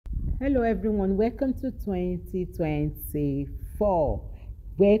Hello everyone, welcome to 2024.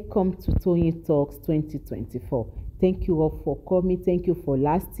 Welcome to Tony Talks 2024. Thank you all for coming. Thank you for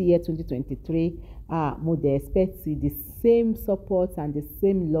last year 2023. Mo dey expect the same support and the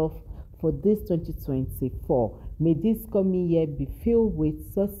same love for this 2024. May this coming year be filled with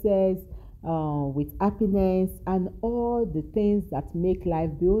success, with happiness and all the things that make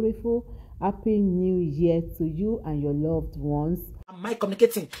life beautiful. Happy New Year to you and your loved ones. Am I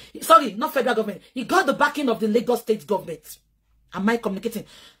communicating? Sorry, not federal government. He got the backing of the Lagos state government. Am I communicating?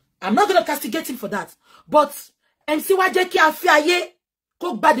 I'm not going to castigate him for that. But MC Wajeki Afiaye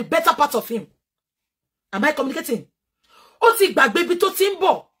could buy the better part of him. Am I communicating? Ó ti gbàgbé bí tó ti ń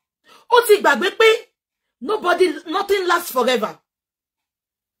bọ̀. Ó ti gbàgbé pé nothing lasts forever.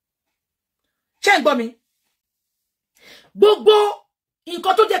 Ṣé ń gbọ́ mi? Gbogbo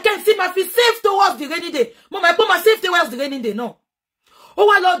nǹkan tó jẹ́ kẹ́ńsì máa fi save towards the rainy day. Mo máa pọ́ máa save towards the rainy day náà. Ó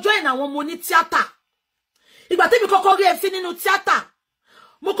wá lọ join àwọn ọmọ ní tíátà. Ìgbà tí mi kọ́kọ́ rí MC nínú tíátà,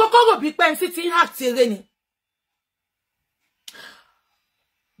 mo kọ́kọ́ rò bí pé MC ti ń act eré ni.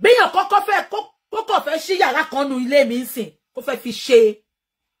 Béèyàn kọ́kọ́ fẹ́ ṣí yàrá kan nu ilé mi ńsìn, kó fẹ́ fi ṣe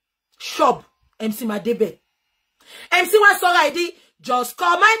shop, MC máa débẹ̀. MC wá sọ̀rọ̀ ìdí, just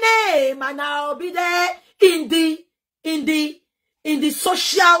call my name and I'll be there in the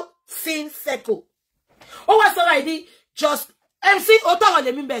social scene circle. Ó wá sọ̀rọ̀ ìdí, just MC otoro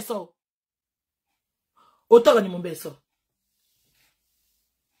le mi be so. Otoro ni mo be so.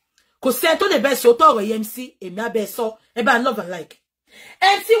 Kò sẹ́ni tó lè be so otoro MC, èmi á be so. E ba love and like.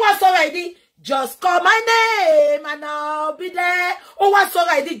 MC wá sọ̀rọ̀ ìdí, just call my name and I'll be there. Ó wá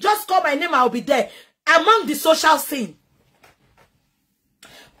sọ̀rọ̀ ìdí, just call my name, I'll be there. Among the social scene.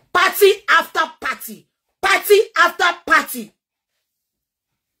 Party after party. Party after party.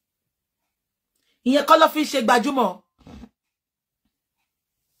 Ìyẹn kọ́ ló fi ṣe gbajúmọ̀.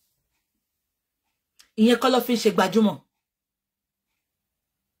 Ìyẹn kọ́ ló fi ṣe gbajúmọ̀.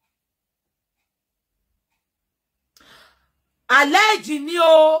 Àlẹ́jì ni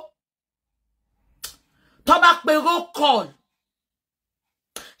o. Tó bá pe roll call.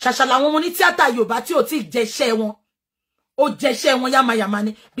 Ṣàṣà làwọn ọmọ ní tíátà Yorùbá tí ò tí jẹ́ṣẹ́ wọn. Ó jẹ́ṣẹ́ wọn yamayama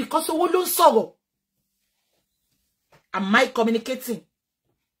ni because owó ló ń sọ̀rọ̀. Am I communicating?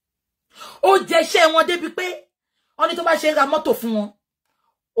 Ó jẹ́ṣẹ́ wọn débi pé ó ní tó bá ṣe ra mọ́tò fún wọn,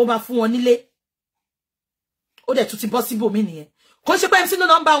 ó máa fún wọn nílé. Ó dẹ̀ tún ti bọ́ síbò mí nìyẹn. Kò ṣe pé MC ló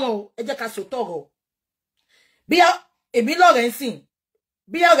nọ́mbà wọn o, ẹ jẹ́ ká sọ tọ̀rọ̀. Bí èmi lọ́rẹ̀ ń sìn,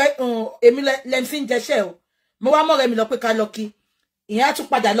 bí ọ̀rẹ́ èmi lẹ́mc ń jẹ́ṣẹ́ o, mo wá mọ́rẹ́ mi lọ pé ká lọ kí, ìyẹn á tún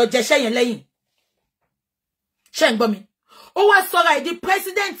padà lọ jẹ́ṣẹ́ yẹn lẹ́yìn. Ṣé ń gbọ́ mi? Ó wá sọ̀rọ̀ ìdí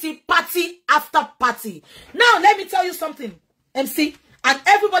president party after party. Now let me tell you something, MC and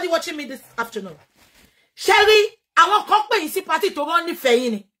everybody watching me this afternoon. Sherry, àwọn kan pè yín sí party tó wọ́n nífẹ̀ẹ́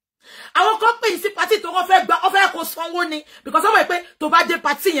yín ni. Àwọn kan pè yín sí party tó wọ́n fẹ́ kó sanwó ni because wọ́n mọ̀ pé tó bá dé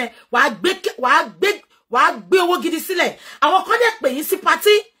party yẹn wàá gbé owó gidi sílẹ̀. Àwọn kan dẹ̀ pè yín sí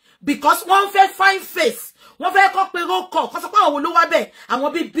party because wọ́n fẹ́ fine face. Wọ́n fẹ́ kó pe roll call kó sọ pé àwọn ló wá bẹ̀.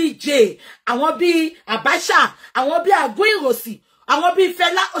 Àwọn bí BJ, àwọn bí Abacha, àwọn bí Agun Irosi, àwọn bí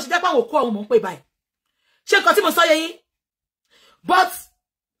Fela, ó sì jẹ́ pé àwọn kó àwọn mọ̀ pé báyìí. Ṣé nǹkan tí mo sọ yé yín? But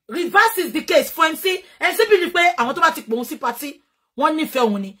reverse is the case for MC. MC believe pé àwọn tó bá ti pè wọ́n sí party, wọ́n nífẹ̀ẹ́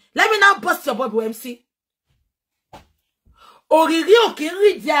òun ni. Let me now bust your bubble, MC. Òrìrí ò kí ń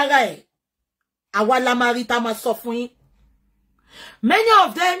rí di ara ẹ̀. Àwa la máa rí tá máa sọ fún yín. Many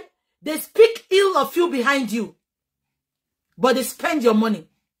of them, they speak ill of you behind you, but they spend your money.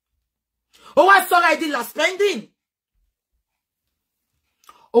 Ó wá sọ̀rọ̀ ìdí la spending.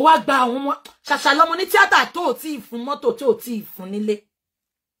 Ó wá gba àwọn ọmọ ṣàṣà lọ́mọ ní tíátà tó ti fún mọ́tò tó ti fún nílé.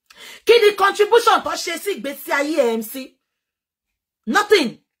 Kí ni contribution tó ṣe sí ìgbésí ayé MC?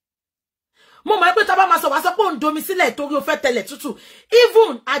 Nothing. Mo mọ̀ pé tá bá máa sọ wá sọ pé ó ń domi sílẹ̀ torí ó fẹ́ tẹ̀lẹ̀ tútù.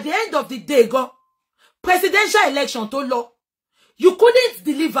 Even at the end of the day gan, presidential election tó lọ, you couldn't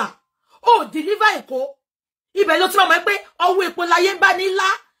deliver. Oh, deliver Èkó. Ibẹ̀ ló ti mọ̀ pé ọwọ́ epo láyé ń bá ní lá.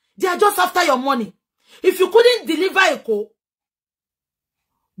 They are just after your money. If you couldn't deliver Èkó,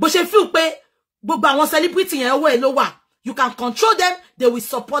 bó ṣe feel pé gbogbo àwọn celebrity yẹn ọwọ́ ẹ̀ ló wà, you can control them, they will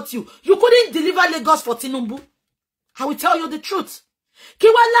support you. You couldn't deliver Lagos for Tinubu. I will tell you the truth. Kí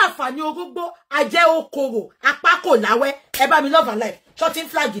wá láǹfààní orógbó, ajẹ́ okòrò, apá kò láwẹ́, ẹ bá mi love and life. Shorting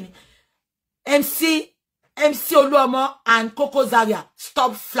flag ni. MC Oluomo and Koko Zaria,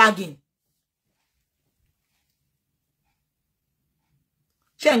 stop flagging.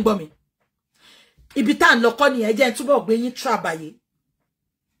 Ṣé ń gbọ́ mi? Ibi tá ń lọ kọ́ ni ẹ jẹ́ túbọ̀ gbé yín trabaye.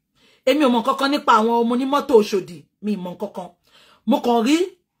 Èmi ò mọ̀ kankan nípa àwọn ọmọ ní mọ́tò Òṣòdì, mi mọ̀ kankan. Mo kàn rí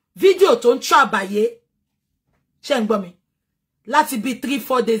fídíò tó ń trabaye. Ṣé ń gbọ́ mi? láti bí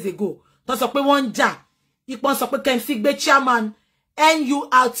 3-4 days ago tó sọ pé wọ́n ń jà ipon sọ pé Kemsi gbé chairman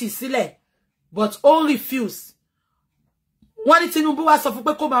NURT sílẹ̀ but ó refuse wọ́n ní Tinubu wá sọ fún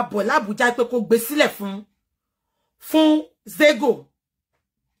pé kó máa bọ̀ l'Abuja pé kó gbé sílẹ̀ fún Zego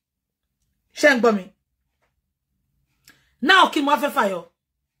ṣé ń gbọ́ mi now kí mo fẹ́ fàyọ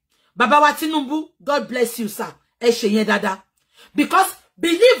bàbá wa Tinubu God bless you sir ẹ ṣe yẹn dáadáa because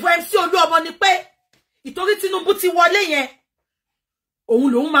believe MC Oluomo ni pé ìtorí Tinubu ti wọlé yẹn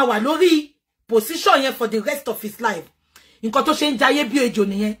òun lòun máa wà lórí position yẹn for the rest of his life nǹkan tó ṣe ń jayé bí ejò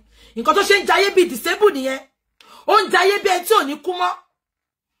nìyẹn nǹkan tó ṣe ń jayé bí disabled nìyẹn ó ń jayé bí ẹni tí ò ní kú mọ́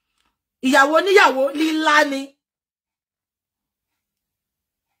ìyàwó níyàwó lílá ni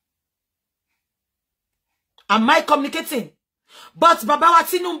am I communicating but bàbá wa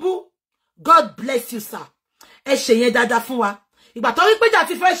Tinubu God bless you sir ẹ ṣe yẹn dáadáa fún wa ìgbà tó rí péjà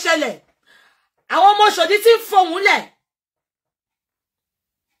ti fẹ́ ṣẹlẹ̀ àwọn ọmọ Ṣòdí tí ń fohùn lẹ̀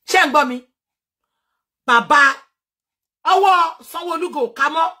ṣé ń gbọ́ mi bàbá ọwọ́ Sanwó-Olú go ká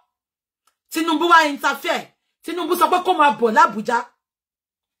mọ́ Tinubu wá interfere Tinubu sọ pé kó máa bọ̀ l'Abuja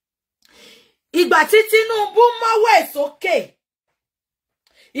ìgbà tí Tinubu mọ́wọ́ ẹ̀ sókè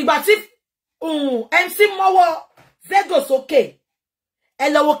ìgbà tí MC mọ́wọ́ Zego sókè ẹ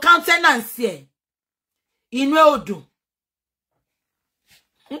lọ wo countenance ẹ̀ inú ẹ̀ ò dùn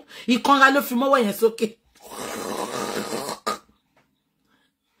ìkanra ló fi mọ́wọ́ yẹn sókè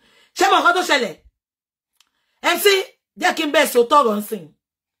ṣé mọ̀ nǹkan tó ṣẹlẹ̀ MC jẹ́ kí n bẹ́ẹ̀ sọ tọrọ ń sìn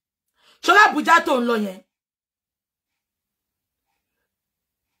ṣọlá Abuja tó ń lọ yẹn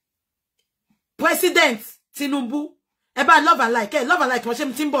President Tinubu ẹ bá love and like mo ṣe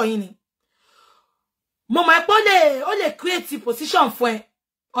mi ti ń bọ̀ yín ni mo mọ̀ pé ó lè create position fún ẹ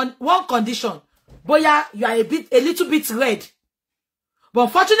on one condition bóyá you are a little bit red but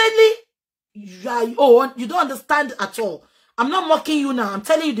unfortunately you don't understand at all. I'm not mocking you now. I'm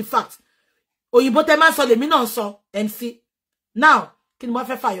telling you the fact. Òyìnbó tẹ́ máa sọ lèmi náà sọ MC. Now, kí ni mo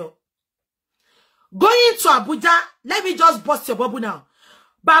fẹ́ fàyọ? Going to Abuja, let me just bust your bubble now.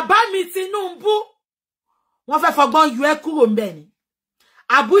 Bàbá mi Tinubu, wọ́n fẹ́ fọgbọ́n yọ ẹ́ kúrò ńbẹ̀ ni.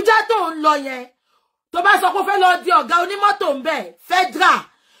 Abuja tó ń lọ yẹn, tó bá sọ pé fẹ́ lọ di ọ̀gá onímọ́tò ńbẹ̀, Federal,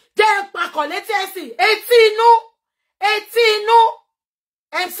 jẹ́ pakọ̀ létí ẹ̀sìn, etí inú,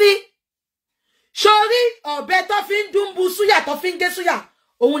 MC. Sori ọ̀bẹ tó fi ń dùnbù súyà tó fi ń gé súyà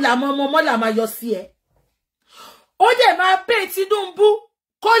òun là mọ́ là máa yọ sí ẹ ó dẹ̀ máa pè Tinubu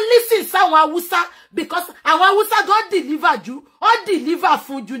kó listen sáwọn Haúsá because àwọn Haúsá gan deliver ju ó deliver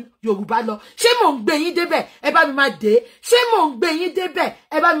fún ju Yorùbá lọ ṣé mò ń gbé yín débẹ̀ ẹ bá mi máa dé ṣé mò ń gbé yín débẹ̀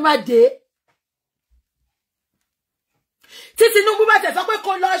ẹ bá mi máa dé tí Tinubu bá tẹ̀ sọ pé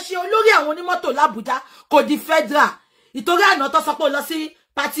kó lọ ṣe olórí àwọn onímọ́tò l'Abuja kò di Federal ìtorí àná tó sọ pé ó lọ sí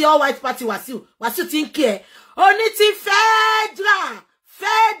party all white party Wàsíù tí ń kí ẹ oní ti Federal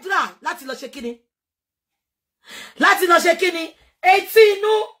láti lọ ṣe kíni etí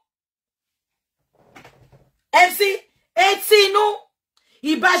inú MC etí inú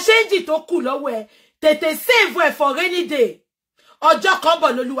ìbá ṣéǹjì tó kù lọ́wọ́ ẹ tètè save ẹ for rainy day ọjọ́ kan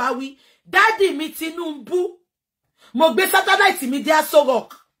bọ̀ lólúwa wí dádì mi Tinubu mo gbé satellite mi dé Aso Rock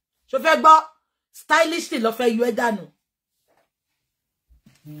ṣó fẹ́ gbọ́ stylishly lọ fẹ́ yọ ẹ́ dànù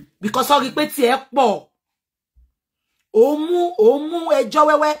because ó rí pé tí ẹ pọ̀ ó mú ẹjọ́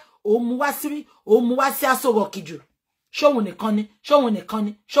wẹ́wẹ́ ó mú wá sí Aso Rock jù ṣóhun nìkan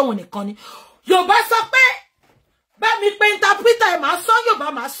ni Yorùbá sọ pé bá mi pé interpreter ẹ máa sọ Yorùbá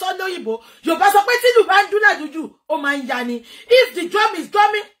máa sọ lóyìnbó Yorùbá sọ pé tí ìlú bá ń dún ládùújù ó máa ń ya ni if the drum is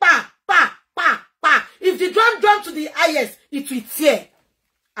drumming pa pa pa pa if the drum to the highest it will tear.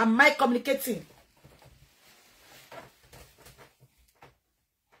 Am I communicating?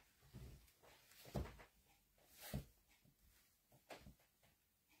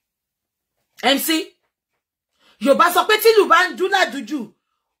 MC Yorùbá sọ pé tí ìlú bá ń dún ládùújù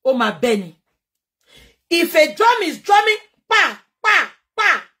ó máa bẹ́ ni if a drum is drumming pa pa pa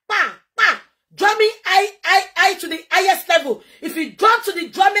pa pa drumming high to the highest level if you drum to the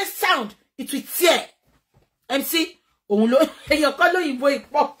drumming sound it will tear. MC òun ló èèyàn kan lóyìnbó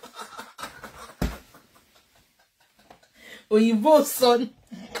ipò òyìnbó sọ ni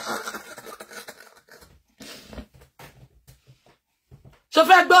ṣó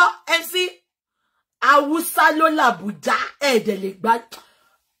fẹ́ gbọ́ MC Haúsá ló l'Abuja ẹ̀ẹ́dẹ̀ lè gbá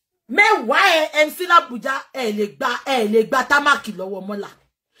mẹ́wàá MC l'Abuja ẹ̀ lè gba támákì lọ́wọ́ mọ́là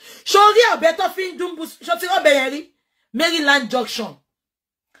sórí ọ̀bẹ tó fi ń dúnbù ṣọtí ọ̀bẹ yẹn rí Maryland Junction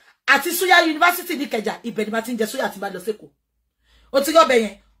àti Suya University ní Ìkẹjà ibẹ̀ ni ma ti ń jẹ suya àti bá lọ sẹ́kọ̀ọ́ ó ti rí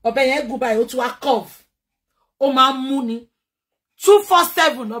ọ̀bẹ yẹn gùn báyìí ó tún wá curve ó máa ń mú ni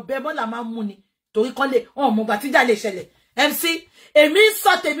 247 ọ̀bẹ mọ́là máa ń mú ni torí kan lè ọmọ ìgbà tíjà lè ṣẹlẹ̀ MC èmi ń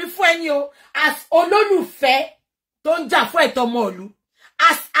sọ tèmi fún ẹni o as olólùfẹ́ tó ń jà fún ẹ̀tọ́ ọmọ ìlú,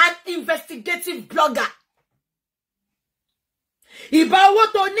 as an investigative blogger. Ìbá owó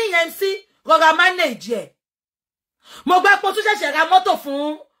tó ní MC rọra manage ẹ̀. Mo gbà pé ó tún ṣẹ̀ṣẹ̀ ra mọ́tò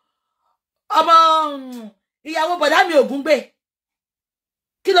fún ọmọ ìyàwó bọ̀dá mi Ògúngbè.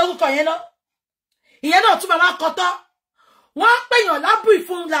 Kí lorúkọ yẹn náà? Ìyẹn náà tún máa kọ́tọ́. Wọ́n pèyàn lábùí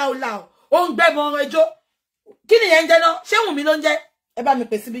fún làólàó. Ó ń gbẹ́mọ ẹjọ́. Kí ni yẹn ń jẹ́ náà? Ṣé Wùnmí ló ń jẹ́? Ẹ bá mi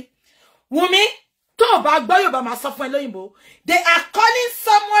pè síbí. Wùnmí tó bá gbọ́ Yorùbá máa sọ fún ẹ lóyìnbó. They are calling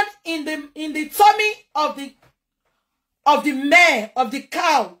someone in the tummy of the mare, of the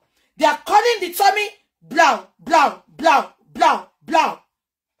cow. They are calling the tummy blow, blow, blow, blow, blow.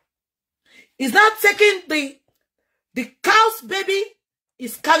 He's not taking the cow's baby,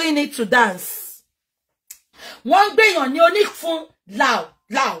 is carrying it to dance. Wọ́n gbé yàn ní oní fún loud,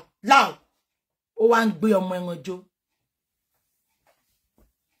 loud, loud. Ó wá ń gbé ọmọ ẹran jó.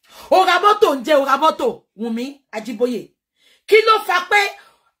 Ó ra mọ́tò ń jẹ́, ó ra mọ́tò Wùnmí Ajíbóyè. Kí ló fà pé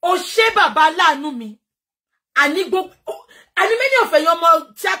ó ṣe bàbá láàánú mi? Àní many of ẹ̀yin ọmọ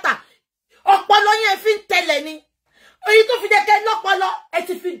tíátà ọpọlọ yẹn fi ń tẹ̀lẹ̀ ni. Èyí tó fi jẹ́ kẹ́ lọ́pọlọ ẹ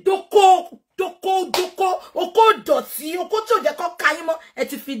ti fi dóko oko dọ̀tí oko tí ò jẹ́ kó ka yín mọ́ ẹ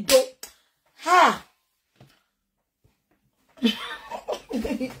ti fi do. Ha.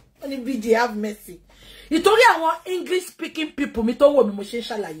 Only BJ have mercy. Ìtorí àwọn English speaking people mi tó wò mí mo ṣe ń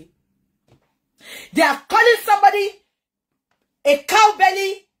ṣàlàyé. They are calling somebody a cow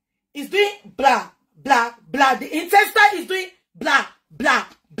belly is doing blah blah blah. The intestine is doing blah blah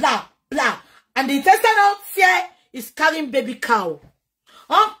blah blah. And the intestinal tear is carrying baby cow.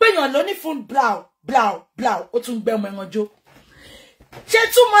 On peyan loni fun blah blah blah. O tún gbé ọmọ ẹran jó. Ṣé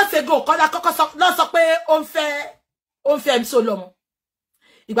 2 months ago Kọ́lá kọ́kọ́ lọ sọ pé ó ń fẹ́ MC Oluomo.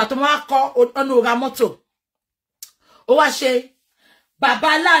 Ìgbà tó máa kọ ọ̀nà ra mọ́tò. Ó wá ṣe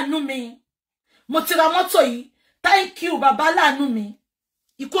bàbá láàánú mi. Mo ti ra mọ́tò yìí. Thank you bàbá láàánú mi.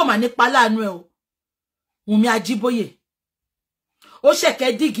 Ikú ò mà nípa láàánú ẹ o. Wùnmí Ajíbóyè. Ó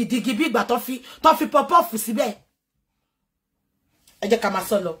ṣẹ̀kẹ́ digi bí ìgbà tó fi pop-off síbẹ̀. Ẹ jẹ́ ká máa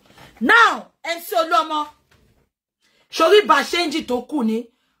sọ lọ. Now, MC Oluomo. Sori ba change tó kù ní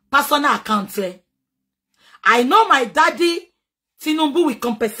personal account rẹ̀. I know my daddy Tinubu will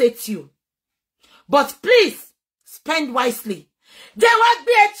compensate you. But please spend wisely. They won't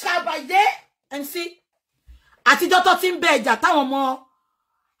be a trabaye MC. Àtijọ́ tó tin be ẹjà táwọn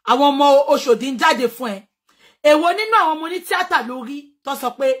ọmọ Oṣòdì ń jáde fún ẹ. Èwo nínú àwọn ọmọ ní tíátà lórí tó sọ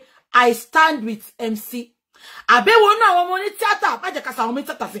pé I stand with MC. Àbẹ̀wò nínú àwọn ọmọ ní tíátà má jẹ́ ká sọ àwọn ọmọ ní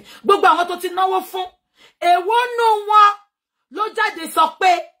tíátà sí. Gbogbo àwọn tó ti náwó fún. Èwo nínú wọn ló jáde sọ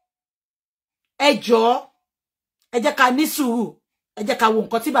pé ẹ jọ̀ọ́ ẹ jẹ́ ká ní sùúrù. Ẹ jẹ́ ká wo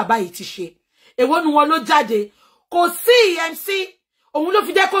nǹkan tí bàbá yìí ti ṣe. Èwo nu wọn ló jáde. Kò sí MC. Òun ló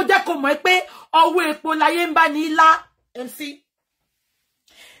fi jẹ́ kó mọ̀ pé ọwọ́ epo láyé ń bá ní lá MC.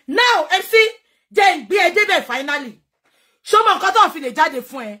 Now MC jẹ́ ń gbé ẹ débẹ̀ finally. Ṣó mọ̀ nǹkan tó fi lè jáde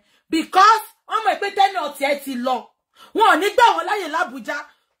fún ẹ because wọ́n mọ̀ pé tenure ti ẹ ti lọ. Wọn ò ní gbà wọ́n láyè l'Abuja.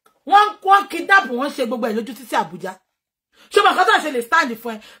 Wọ́n kidnap wọ́n ṣe gbogbo ẹ̀ lójú títí Abuja. Ṣó mọ̀ nǹkan tó ṣe lè stand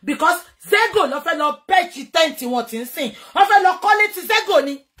fún ẹ because Zego ló fẹ́ lọ perch tent wọn tí ń sìn. Wọ́n fẹ́ lọ kọ́lé ti Zego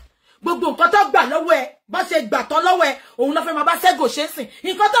ni. Gbogbo nǹkan tó gbà lọ́wọ́ ẹ bá ṣe gbà tán lọ́wọ́ ẹ òun ló fẹ́ máa bá Zego ṣe sìn.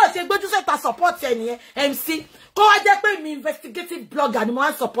 Nǹkan tó ṣe gbójú sẹ́ta support ẹ nìyẹn MC. Kó wá jẹ́ pé mi investigative blogger ni mo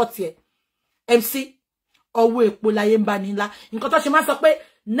wá support ẹ MC. Ọwọ́ epo láyé ń bá ní ńlá. Nǹkan tó ṣe máa sọ pé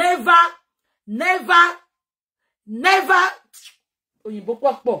never òyìnbó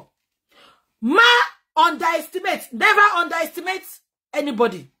pọ̀pọ̀. Never underestimate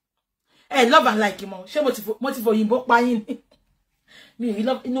anybody. Hey, love and like him. Ṣé mo ti fòyìnbó pa yín ni. Mi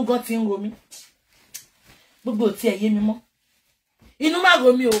love inú gan ti ń ro mí. Gbogbo tí ẹ yé mi mọ́. Inú má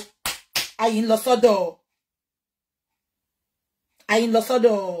ro mí o. Ayin lọ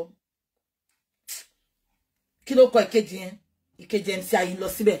sọ́dọ̀ kí ló kọ ìkejì yẹn? Ìkejì MC ayin lọ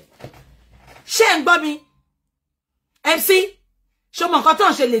síbẹ̀. Ṣé ń gbọ́ mi? MC ṣó mọ nǹkan tó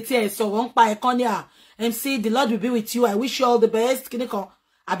ń ṣe lè ti ẹ̀ sọ̀rọ̀ ń pa ẹ̀kan ní à MC the Lord will be with you. I wish you all the best. Kíní kan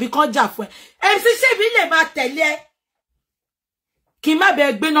àbí kan jà fún ẹ. MC ṣé bí lè máa tẹ̀lé ẹ. Kí má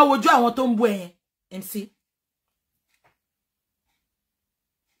bẹ gbé náà wojú àwọn tó ń bú ẹ yẹn MC.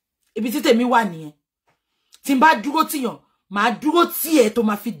 Ibi tí tèmi wà nìyẹn. Tí n bá dúró tìyàn, màá dúró tì ẹ tó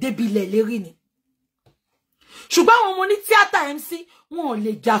máa fi débi ilẹ̀ lérí ni. Ṣùgbọ́n àwọn ọmọ ní tíátà MC wọn ò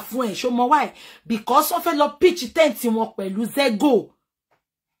lè jà fún ẹ ṣó mọ why because wọ́n fẹ́ lọ pitch tent wọn pẹ̀lú Zego.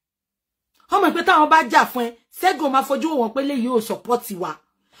 Wọ́n mọ̀ pé táwọn bá jà fún ẹ Zego máa fojú wọn pé léyìí ò support wa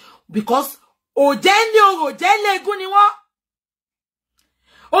because òjẹ́ ní orò jẹ́ léegun ni wọ́n.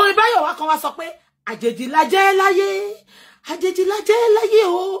 Orin Báyọ̀ wá kan wá sọ pé àjèjì la jẹ́ láyé, àjèjì la jẹ́ láyé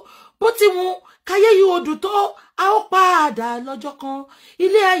o, bó ti wù káyé yìí odù tó, a ó padà lọ́jọ́ kan,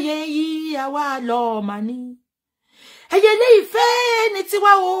 ilé ayé yìí àwa lọ mà ní. Ẹyẹlé ìfẹ́ ni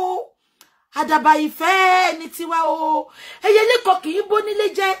tiwa o, àdàbà ìfẹ́ ni tiwa o, ẹyẹlé kan kì í bónílé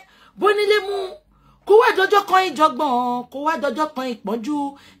jẹ, bónílé mú, kó wá dọjọ́ kan ìjọgbọ̀n, kó wá dọjọ́ kan ìpọ́njú,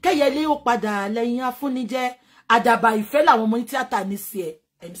 kẹyẹlé ó padà lẹ́yìn afúnijẹ. Àdàbà ìfẹ́ làwọn ọmọ ní tíátà ní sí ẹ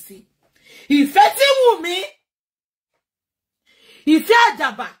MC. Ìfẹ́ tí wù mí, ìfẹ́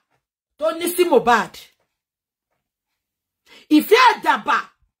àdàbà tó ní sí Mohbad, ìfẹ́ àdàbà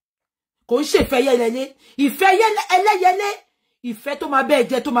kò ń ṣèfẹ́ yẹlẹlé, ìfẹ́ ẹlẹ́yẹlé, ìfẹ́ tó máa bẹ́ẹ̀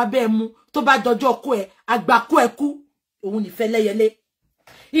jẹ, tó máa bẹ́ẹ̀ mu, tó bá dọjọ́ kú ẹ, àgbà kú ẹ kú, òun nífẹ́ lẹ́yẹlé.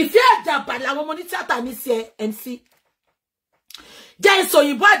 Ìfẹ́ àdàbà làwọn ọmọ ní tíátà ní sí ẹ MC. Jẹ́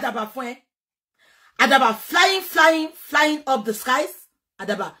ìsòyìnbó àdàbà fún ẹ. Àdàbà flying, flying, flying up the skies.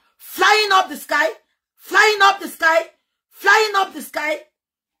 Àdàbà flying up the sky, flying up the sky, flying up the sky,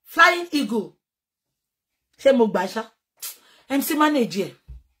 flying eagle. Ṣé mo gbà ṣá? MC manage ẹ.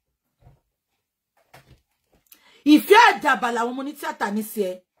 Ìfẹ́ àdàbà làwọn ọmọ ní tíátà ní sí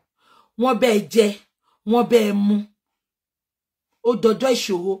ẹ. Wọ́n bẹ́ẹ̀ jẹ, wọ́n bẹ́ẹ̀ mu. Ó dọjọ́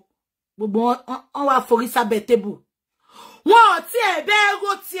ìṣòro. Gbogbo wọn wá forí sábẹ́ tébù. Wọ́n ò tí ẹ̀ bẹ́ẹ̀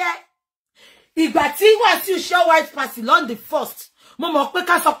ró tiẹ̀. Ìgbà tí Wasiu ṣe white party on the 1st, mo mọ̀ pé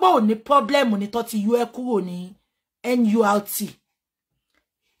ká sọ pé ò ní problem ní tó ti yọ ẹ́ kúrò ní NURT.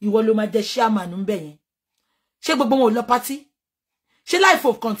 Ìwọ ló máa jẹ́ chairman ń bẹ̀ yẹn. Ṣé gbogbo wọn ò lọ party? Ṣé life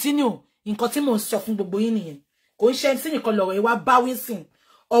of continue? Nǹkan tí mò ń sọ fún gbogbo yín nìyẹn. Kò ń ṣe MC nìkan lọ̀rọ̀ ìwà báwí sìn.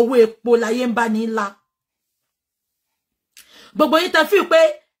 Ọwọ́ epo láyé ń bá ní ńlá. Gbogbo yín tẹ́ feel pé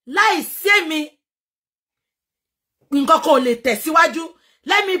láìsí mi nǹkan kò lè tẹ̀síwájú.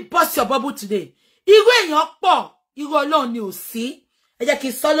 Let me bust your bubble today. Irú èèyàn pọ̀, irú Ọlọ́run ni ò sí. Ẹ jẹ́ kí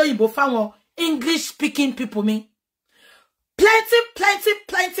n sọ lóyìnbó fáwọn English speaking people mi. Plenty, plenty,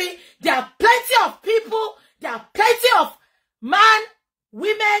 plenty. There are plenty of people. There are plenty of man,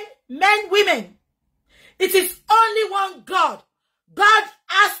 women, men, women. It is only one God. God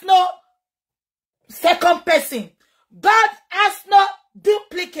has no second person. God has no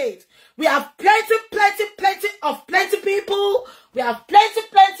duplicate. We have plenty, plenty, plenty of plenty people. We have plenty,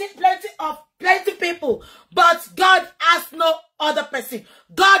 plenty, plenty of plenty people. But God has no other person.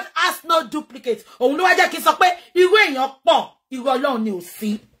 God has no duplicate. Òun ló wá jẹ́ kí n sọ pé irú èèyàn pọ̀, irú Ọlọ́run ni ò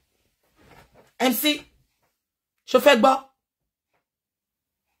sí. MC, ṣó fẹ́ gbọ́?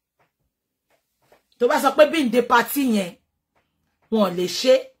 Tó bá sọ pé bí n dé party yẹn, wọn lè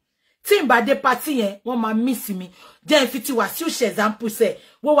ṣe. Tí n bá dé party yẹn, wọ́n máa miss mi. Jẹ́ n fi ti Wasiu ṣe example ṣe.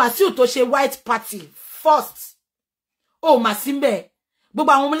 Wo Wasiu tó ṣe white party first. Ó mà sí ńbẹ̀.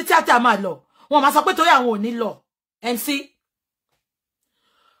 Gbogbo àwọn ọmọ ní tíátà máa lọ. Wọ́n máa sọ pé torí àwọn ò ní lọ. MC.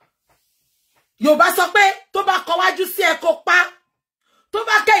 Yorùbá sọ pé tó bá kọ wájú sí ẹ kó pa. Tó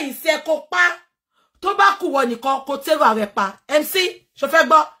bá kẹ́yìn sí ẹ kó pa. Tó bá kù wọ nìkan kó tẹ́rù ààrẹ pa. MC, ṣó fẹ́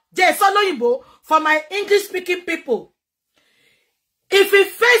gbọ́? Jẹ́ sọ lóyìnbó for my English speaking people. If it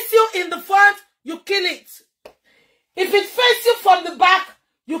faces you in the front, you kill it. If it faces you from the back,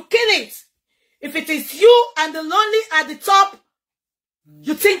 you kill it. If it is you and the lonely at the top,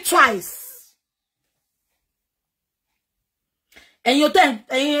 you think twice.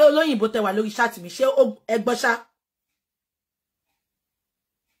 Ẹ̀yin olóyìnbó tẹ́ wà lórí chat mi, ṣé ẹ gbọ́ ṣá?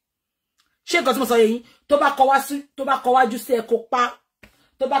 Ṣé nǹkan tí mo sọ yẹn, tó bá kọ wájú sí ẹ kó pa,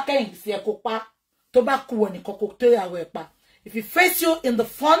 tó bá kẹ́yìn sí ẹ kó pa, tó bá kù wọ nìkan kó tẹ́rù ààrẹ pa. If it faces you in the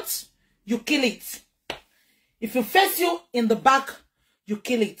front, you kill it. If it faces you in the back, you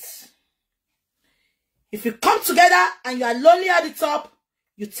kill it. If you come together and you are lonely at the top,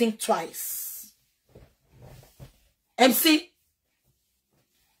 you think twice. MC,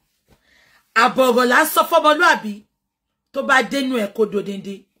 àbọ̀rọ̀ là ń sọ fọ́mọlúàbí tó bá dénú ẹ̀ kó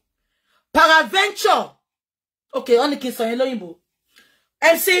dòdìndín. Paraventure. Okay, only kí n sọ yẹn lóyìnbó.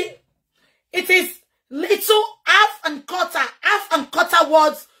 MC, it is little half and quarter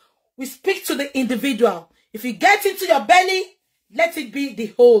words we speak to the individual. If you get into your belly, let it be the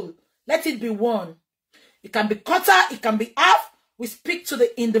whole. Let it be one. It can be quarter, it can be half. We speak to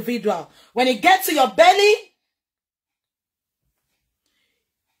the individual. When it gets to your belly,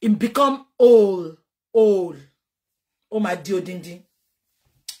 it become whole. Oh my dear dindi.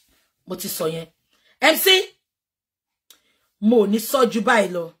 Mo ti sọ yẹn. MC, mo ní sọ jù báyìí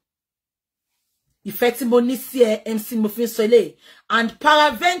lọ. Ìfẹ́ tí mo ní sí ẹ, MC mo fi ń sọ eléyìí. And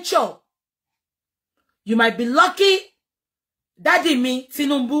paraventure, you might be lucky, daddy mi,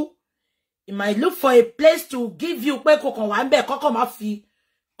 Tinubu, he might look for a place to give you pé kọ̀kan wà ńbẹ̀,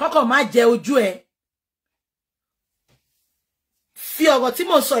 kọ́kàn má jẹ ojú ẹ. fi ọ̀rọ̀ tí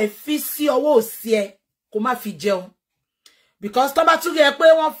mo sọ ẹ fi sí ọwọ́ òsì ẹ kó má fi jẹun because tó bá tún rí ẹ pé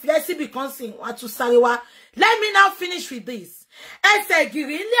wọ́n fi ẹ́ síbi kan sìn wọ́n á tún sáré wá. Let me now finish with this. Ẹsẹ̀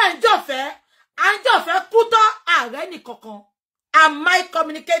gìrì ilé àńjọ̀fẹ́ kú tán ààrẹ nìkankan. Am I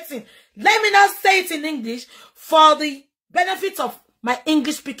communicating? Let me now say it in English for the benefit of my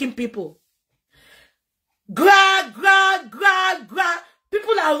English speaking people. Gra.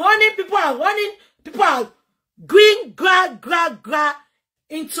 People are running, people are going gra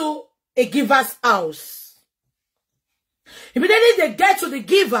into a giver's house. Immediately they get to the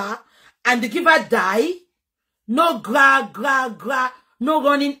giver and the giver die. No gra, no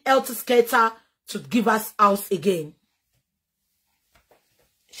running helter-skelter to giver's house again.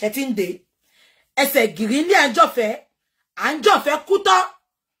 Shetinde, ẹsẹ̀ gìrì ní àńjọ̀fẹ́ kú tán,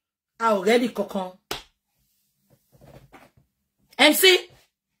 a ò rẹ́ni kankan. MC,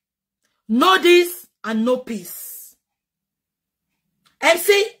 know this and no peace. MC,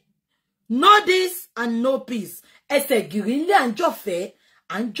 know this and no peace. Ẹsẹ̀ gìrì ní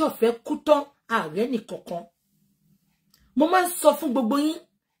àńjọ̀fẹ́ kú tán, a ò rẹ́ni kankan. Mo máa ń sọ fún gbogbo yín,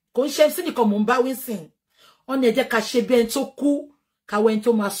 kò ń ṣe MC nìkan mò ń bá wí sìn. Ó ní ẹ jẹ́ ká ṣe bí ẹni tó kú.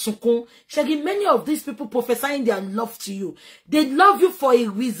 Shaggy, many of these people prophesying their love to you, they love you for a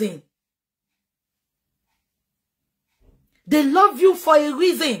reason. They love you for a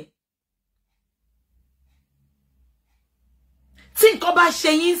reason. Think about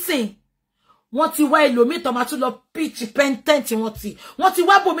ṣe sing. Wọ́n ti wá ẹlòmíì tó máa tún lọ pitch pentent wọ́n ti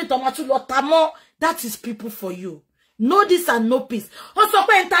wá bòmíì tó máa tún lọ ta mọ́. That is people for you. Know this and no peace. Also,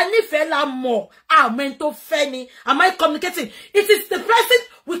 when nífẹ̀ẹ́ la mọ̀, amen tó fẹ́ ni. Am I communicating? It is the person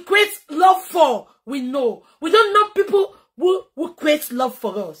we create love for. We know. We don't know people who create love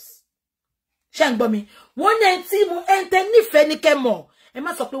for us. Ṣé ń gbọ́ mi? Wọ́n ní tí mo ente nífẹ̀ẹ́ ni kẹ́ mọ̀. Ẹ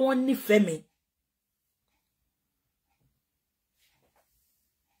má sọ pé wọ́n nífẹ̀ẹ́ mi.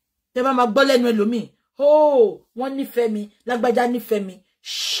 Tẹ́ bá máa gbọ́ lẹ́nu ẹlòmíì. Oh, wọ́n nífẹ̀ẹ́ mi, lágbájá nífẹ̀ẹ́ mi.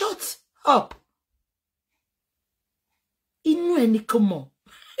 Shut up. Inú ẹni kò mọ̀.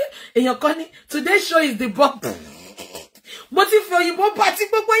 Èèyàn kan ní today's show is the bomb. Mo ti fi òyìnbó party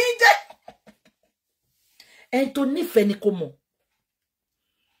gbogbo yín jẹ́. Ẹni tó nífẹ̀ẹ́ ni kò mọ̀.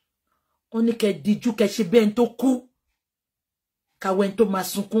 Ó ní kẹ́ díjú kẹ́ ṣe bí ẹni tó kú. Káwé ẹni tó máa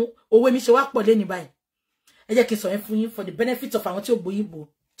sunkún. Owó mi ṣe wá pọ̀ lẹ́ni báyìí. Ẹ jẹ́ kí n sọ yẹn fún yín for the benefit of àwọn tí ó gbóyìnbó,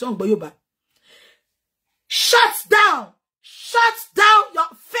 tí wọ́n gbọ́ Yorùbá. Shut down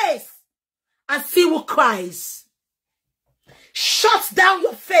your face and see who cries. Shut down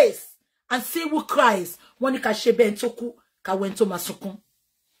your face and see who cries. Wọ́n ní ká ṣe bẹ́ẹ̀ tó kú, ká wẹ́n tó máa sunkún.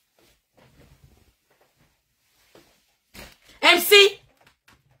 MC,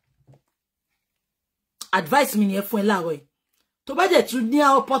 advice mi nìyẹn fún ẹ láàárọ̀ yìí. Tó bá dẹ̀ tún ní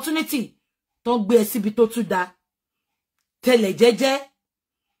opportunity tó ń gbé ẹ síbi tó tún dá. Tẹ̀lẹ̀ jẹ́jẹ́.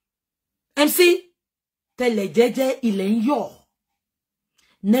 MC, tẹ̀lẹ̀ jẹ́jẹ́ ilẹ̀ ń yọ̀.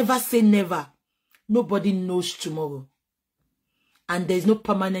 Never say never. Nobody knows tomorrow. And there is no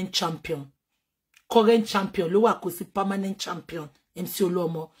permanent champion. Current champion. Lowa kosi permanent champion. MC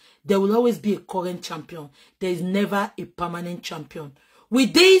Oluomo. There will always be a current champion. There is never a permanent champion.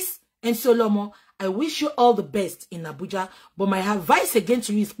 With this, MC Oluomo, I wish you all the best in Abuja. But my advice again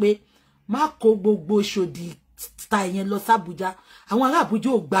to you is pé má kó gbogbo ṣòdì style yẹn lọ sí Abuja. Àwọn ará Abuja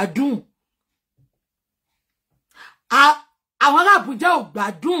ò gbádùn. Àwọn ará Abuja ò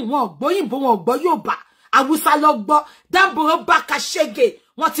gbádùn. Wọn ò gbọ́ Yìnbó, wọn ò gbọ́ Yorùbá. Awusa lọ gbọ́ Damboro baka ṣege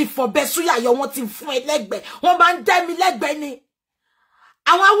wọ́n ti fọ̀bẹ súyàyọ wọ́n ti fún ẹlẹ́gbẹ́ wọ́n bá ń dá mi lẹ́gbẹ́ ni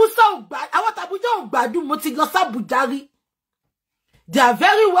àwọn Awusa ò gbà àwọn t'Abuja ò gbádùn mo ti lọ sí Abuja rí. They are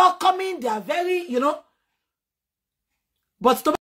very welcoming, they are very, but